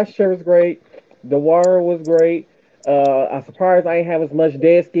massage chair was great. The water was great. I'm surprised I ain't have as much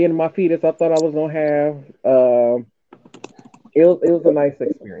dead skin in my feet as I thought I was gonna have. It was a nice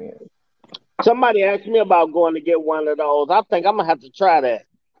experience. Somebody asked me about going to get one of those. I think I'm gonna have to try that.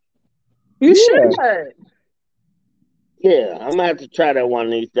 You Yeah, should. Yeah, I'm gonna have to try that one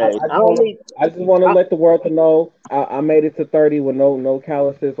of these I, days. I I just don't want need. I just want to I, let the world to know I made it to 30 with no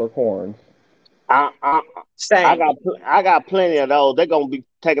calluses or corns. I, I, Same. I got plenty of those. They're gonna be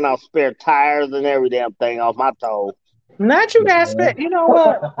taking out spare tires and every damn thing off my toes. Not you guys spit. You know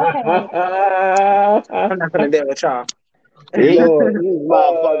what? I can't. I'm not gonna deal with y'all. Lord, These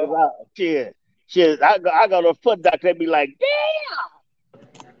motherfuckers out. Shit. I go to a foot doctor. They be like,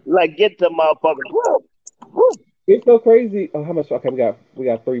 like get the motherfucker. Woo, woo. it's so crazy. Oh, how much? Okay, we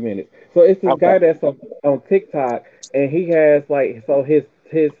got 3 minutes. So it's this Okay. guy that's on TikTok, and he has like so his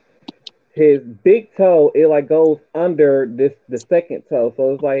big toe it like goes under the second toe,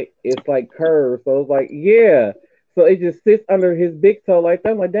 so it's like curved. So it's like yeah. So it just sits under his big toe like that.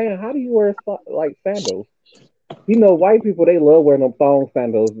 I'm like, damn, how do you wear like sandals? You know, white people they love wearing them thong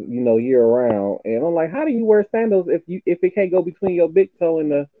sandals, year round. And I'm like, how do you wear sandals if it can't go between your big toe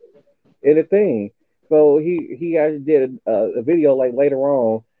and the thing? So he actually did a video like later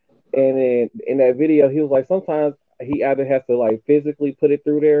on, and then in that video he was like, sometimes he either has to like physically put it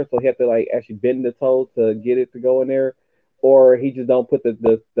through there, so he has to like actually bend the toe to get it to go in there, or he just don't put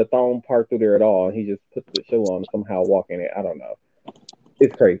the thong part through there at all. And he just puts the shoe on and somehow walk in it. I don't know.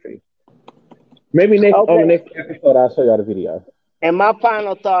 It's crazy. Maybe on the Okay. next episode I'll show y'all the video. And my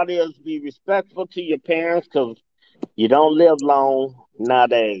final thought is be respectful to your parents because you don't live long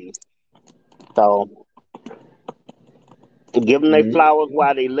nowadays. So give them their Mhm. flowers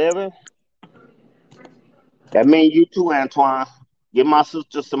while they living. That means you too, Antoine. Give my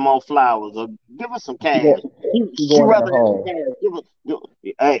sister some more flowers or give her some She cash. going, she She going down rather have home. cash.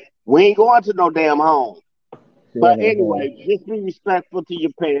 Hey, we ain't going to no damn home. She going But down home. anyway, just be respectful to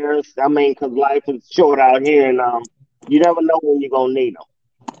your parents. I mean, because life is short out here, and you never know when you're gonna need them.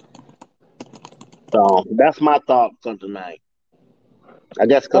 So that's my thoughts for tonight. I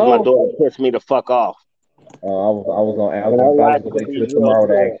guess because my Oh, daughter pushed me to fuck off. I was gonna And her I was life gonna could wait be till real tomorrow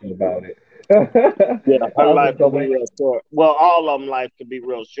to short. ask you about it. Yeah, her I was life just could gonna be wait. real short. Well, all of them life could be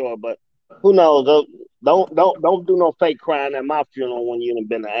real short, but who knows? Don't do no fake crying at my funeral when you done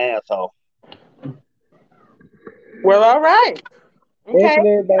been an asshole. Well, all right. Just Okay. to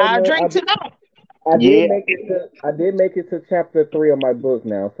let everybody I'll know, drink tonight. I did Yeah. make it to chapter 3 of my book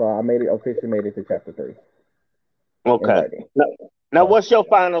now, so I officially made it to chapter 3 in Okay. writing. Now, So what's your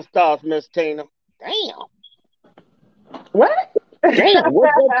final thoughts, Miss Tina? Damn. What? Damn.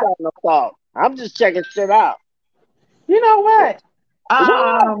 What's your final thoughts? I'm just checking shit out. You know what?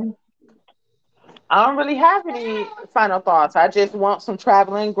 What? I don't really have any final thoughts. I just want some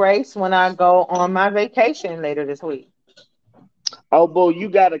traveling grace when I go on my vacation later this week. Oh, boy, you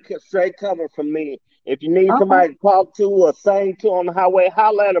got a straight cover from me. If you need Okay. somebody to talk to or sing to on the highway,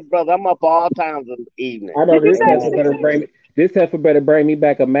 holler at a brother. I'm up all times of the evening. I know Did you this say heifer better bring me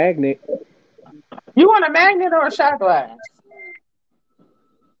back a magnet. you want a magnet or a shot glass?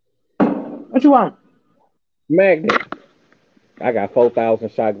 What you want? Magnet. I got 4,000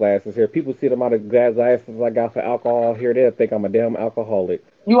 shot glasses here. People see the amount of glasses I got for alcohol here. They'll think I'm a damn alcoholic.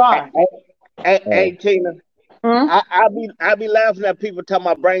 You Hey, are. hey, hey, Oh, Tina, Hmm? I be laughing at people talking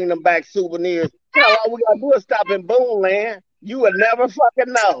about bringing them back souvenirs. Hell, all we gotta do is stop in Boomland. You would never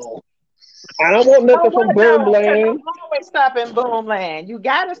fucking know. I don't want Oh, nothing from what? No, because I'm Boomland. always stopping Boomland. You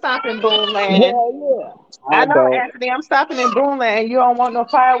gotta stop in Boomland. Hell yeah. I I know, don't. Anthony. I'm stopping in Boomland. You don't want no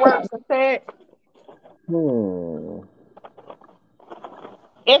fireworks instead. Hmm.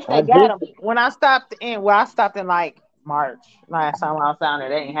 If I they got just them. When I stopped in, well, I stopped in like March last time I was down there.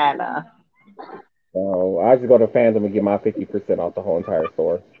 They ain't had none. I just go to Fandom and get my 50% off the whole entire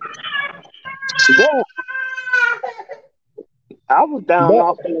store. Yeah, I was down But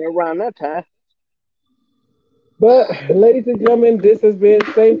off there around that time. But, ladies and gentlemen, this has been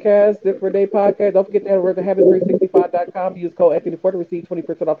Same Cast, Different Day Podcast. Don't forget to head over to habit365.com. Use code Anthony4 to receive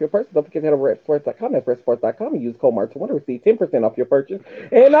 20% off your purchase. Don't forget to head over to sports.com. That's sports.com and use code March1 to receive 10% off your purchase.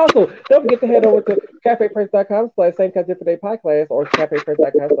 And also, don't forget to head over to cafepress.com/Same Cast Different Day Podcast or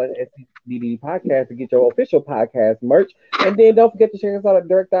cafepress.com/SCDD Podcast to get your official podcast merch. And then don't forget to check us out at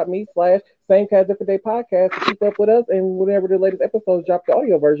direct.me/Same Cast Different Day Podcast to keep up with us. And whenever the latest episodes drop, the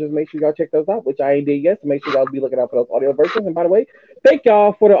audio versions, make sure y'all check those out, which I ain't did yet. So make sure y'all be looking out for those audio versions. And by the way, thank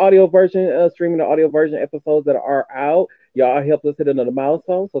y'all for the audio version, streaming the audio version episodes that are out. Y'all helped us hit another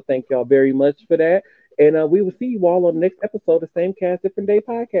milestone. So thank y'all very much for that. And we will see you all on the next episode of Same Cast Different Day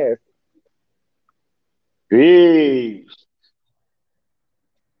Podcast. Peace.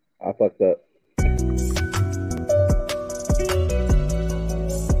 I fucked up.